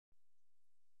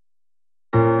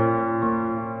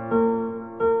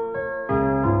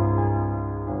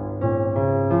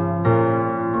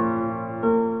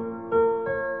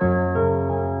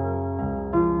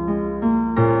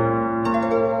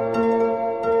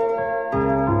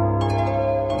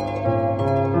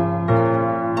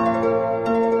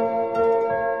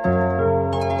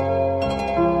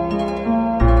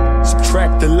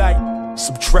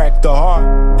subtract the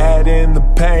heart, add in the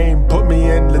pain, put me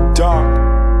in the dark.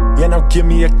 Yeah, now give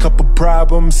me a couple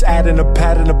problems, add in a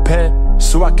pad and a pen,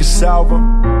 so I can solve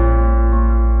them.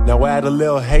 Now add a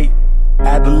little hate,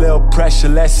 add a little pressure,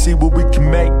 let's see what we can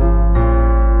make.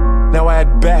 Now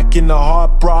add back in the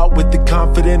heart brought with the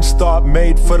confidence thought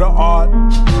made for the art.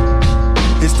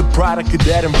 It's the product of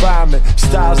that environment.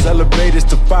 Styles elevators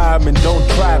to firemen. Don't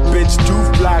try, bitch,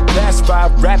 do fly. Class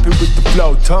 5, rapping with the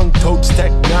flow. Tongue totes,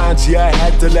 tech nines, yeah, I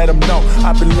had to let them know.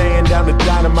 I've been laying down the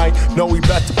dynamite, know we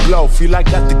about to blow. Feel like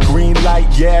got the green light,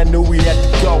 yeah, I knew we had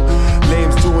to go.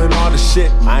 Lames doing all the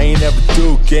shit I ain't ever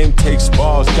do. Game takes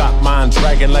balls, got mine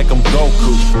dragging like I'm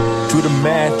Goku. Do the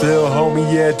math, little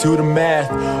homie, yeah, do the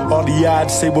math. All the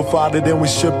odds say we're farther than we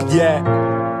should be, yeah.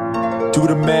 Do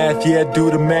the math, yeah, do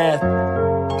the math.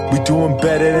 We doing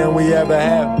better than we ever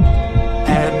have.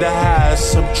 Add the highs,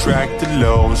 subtract the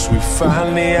lows. We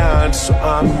finally on, so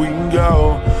on we can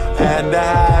go. Add the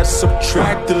highs,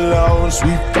 subtract the lows.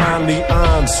 We finally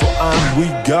on, so on we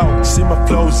go. See my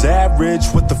flow's average,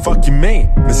 what the fuck you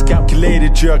mean?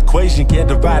 Miscalculated your equation, can't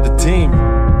divide the team.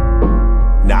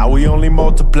 Now we only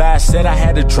multiply. Said I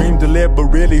had a dream to live, but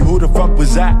really who the fuck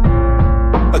was I?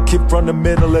 A kid from the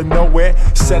middle of nowhere.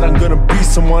 Said I'm gonna be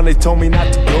someone, they told me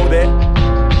not to go there.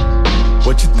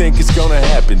 What you think is gonna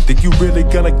happen? Think you really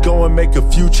gonna go and make a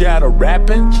future out of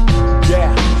rapping?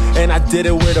 Yeah, and I did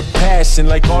it with a passion.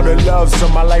 Like all the loves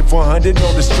of my life, 100,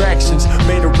 no distractions.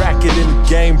 Made a racket in the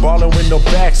game, ballin' with no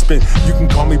backspin. You can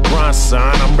call me Bronson,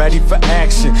 I'm ready for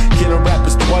action. Killing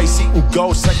rappers twice, eating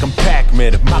ghosts like I'm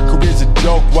Pac-Man. If my career's a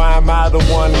joke, why am I the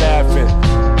one laughing?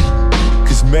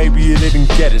 Cause maybe you didn't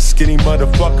get it, skinny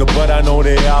motherfucker, but I know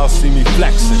they all see me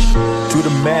flexing. Do the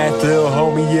math, little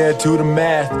homie, yeah, do the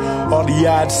math. All the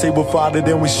odds say we're farther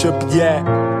than we should be, yeah.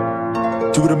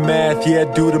 Do the math, yeah,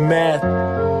 do the math.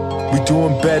 We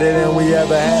doing better than we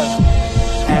ever have.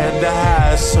 Add the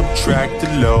highs, subtract the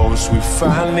lows. We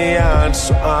finally on,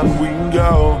 so on we can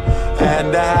go.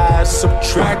 Add the highs,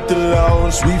 subtract the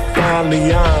lows. We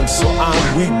finally on, so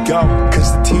on we go.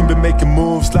 Cause the team been making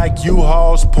moves like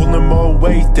U-Hauls, pulling more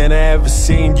weight than I ever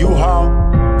seen U-Haul.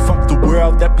 Fuck the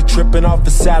world that be tripping off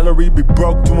a salary. Be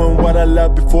broke doing what I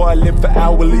love before I live for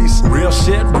hourlies. Real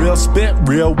shit, real spit,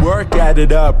 real work, add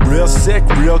it up. Real sick,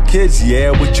 real kids,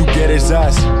 yeah, what you get is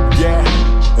us, yeah.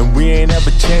 And we ain't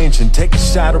ever changing, take a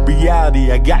shot of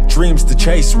reality. I got dreams to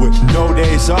chase with no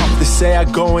days off. They say I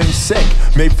go in sick,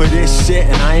 made for this shit,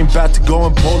 and I ain't about to go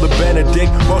and pull the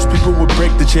Benedict. Most people would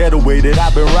break the chair the way that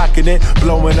I've been rocking it.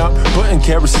 Blowing up, putting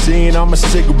kerosene on my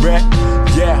cigarette,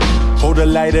 yeah. Hold a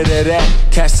lighter to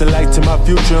that, cast the light to my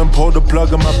future and pull the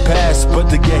plug on my past. But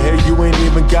to get here you ain't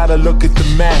even gotta look at the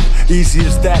math. Easy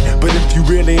as that, but if you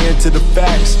really into the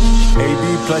facts,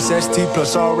 AB plus ST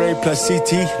plus RA plus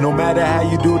CT. No matter how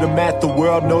you do the math, the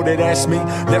world know that that's me.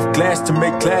 Left glass to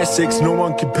make classics, no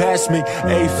one can pass me.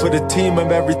 A for the team,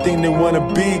 I'm everything they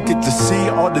wanna be. Get to see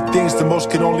all the things the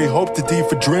most can only hope to D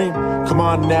for dream. Come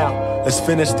on now, let's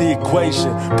finish the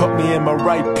equation. Put me in my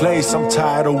right place, I'm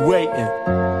tired of waiting.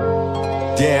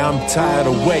 Yeah, I'm tired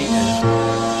of waiting.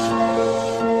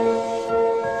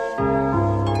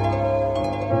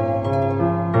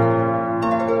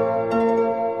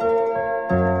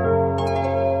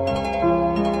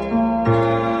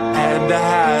 Add the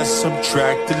highs,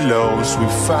 subtract the lows. We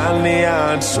finally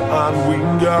on, so on we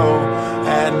can go.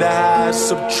 Add the highs,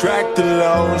 subtract the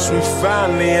lows. We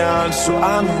finally on, so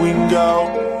on we can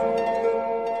go.